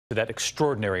That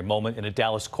extraordinary moment in a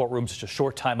Dallas courtroom just a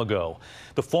short time ago.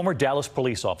 The former Dallas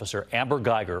police officer, Amber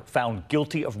Guyger, found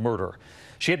guilty of murder.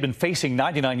 She had been facing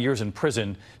 99 years in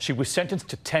prison. She was sentenced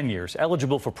to 10 years,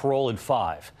 eligible for parole in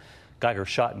 5. Guyger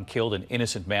shot and killed an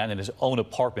innocent man in his own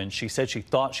apartment. She said she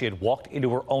thought she had walked into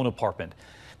her own apartment.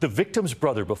 The victim's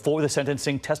brother, before the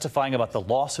sentencing, testifying about the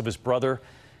loss of his brother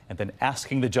and then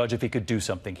asking the judge if he could do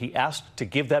something. He asked to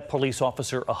give that police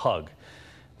officer a hug.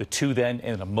 The two then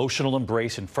in an emotional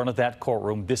embrace in front of that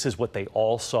courtroom. This is what they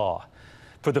all saw.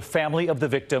 For the family of the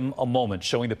victim, a moment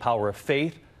showing the power of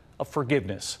faith, of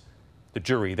forgiveness. The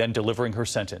jury then delivering her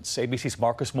sentence. ABC's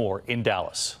Marcus Moore in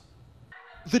Dallas.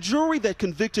 The jury that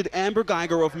convicted Amber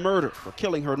Guyger of murder for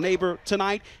killing her neighbor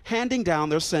tonight handing down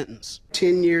their sentence.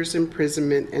 10 years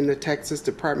imprisonment in the Texas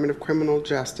Department of Criminal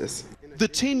Justice. The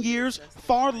 10 years,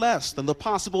 far less than the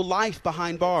possible life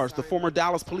behind bars the former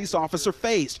Dallas police officer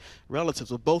faced. Relatives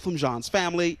of Botham Jean's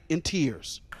family in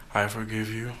tears. I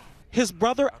forgive you. His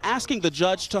brother asking the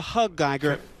judge to hug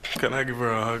Guyger. Can I give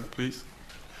her a hug, please?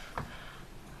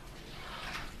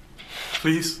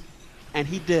 Please? And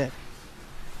he did.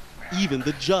 Even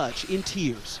the judge in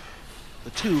tears. The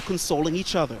two consoling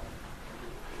each other.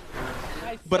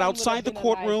 But outside the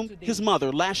courtroom, his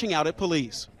mother lashing out at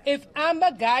police. If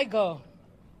Amber Guyger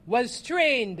was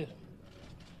trained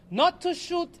not to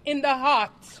shoot in the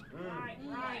heart,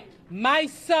 my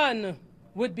son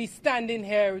would be standing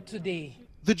here today.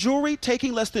 The jury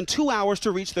taking less than 2 hours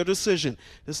to reach their decision.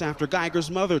 This after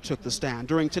Guyger's mother took the stand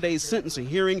during today's sentencing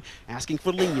hearing, asking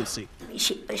for leniency.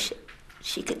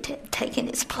 She could have taken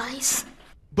his place.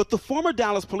 But the former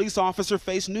Dallas police officer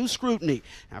faced new scrutiny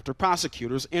after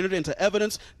prosecutors entered into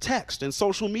evidence text and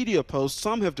social media posts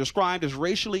some have described as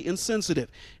racially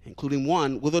insensitive, including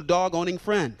one with a dog-owning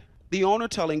friend. The owner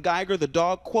telling Guyger the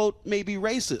dog, quote, may be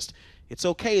racist. It's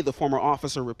okay, the former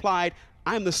officer replied,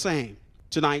 I'm the same.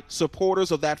 Tonight,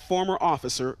 supporters of that former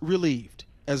officer relieved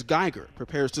as Guyger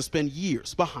prepares to spend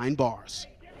years behind bars.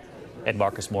 And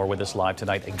Marcus Moore with us live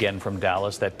tonight again from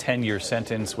Dallas. That 10-year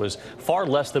sentence was far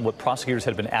less than what prosecutors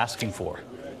had been asking for.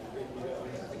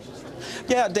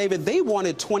 Yeah, David, they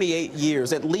wanted 28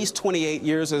 years, at least 28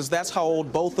 years, as that's how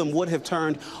old Botham would have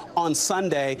turned on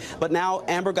Sunday. But now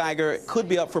Amber Guyger could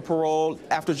be up for parole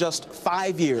after just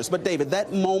 5 years. But David,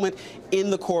 that moment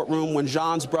in the courtroom when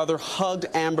Jean's brother hugged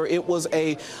Amber, it was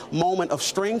a moment of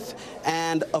strength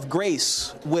and of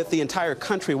grace with the entire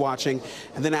country watching.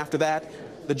 And then after that,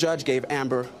 the judge gave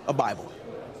Amber a Bible.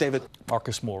 David.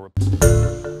 Marcus Moore.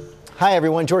 Hi,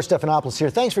 everyone. George Stephanopoulos here.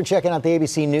 Thanks for checking out the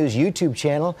ABC News YouTube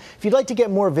channel. If you'd like to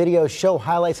get more videos, show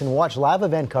highlights, and watch live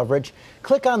event coverage,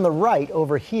 click on the right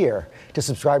over here to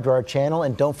subscribe to our channel.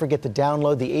 And don't forget to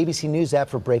download the ABC News app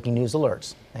for breaking news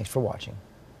alerts. Thanks for watching.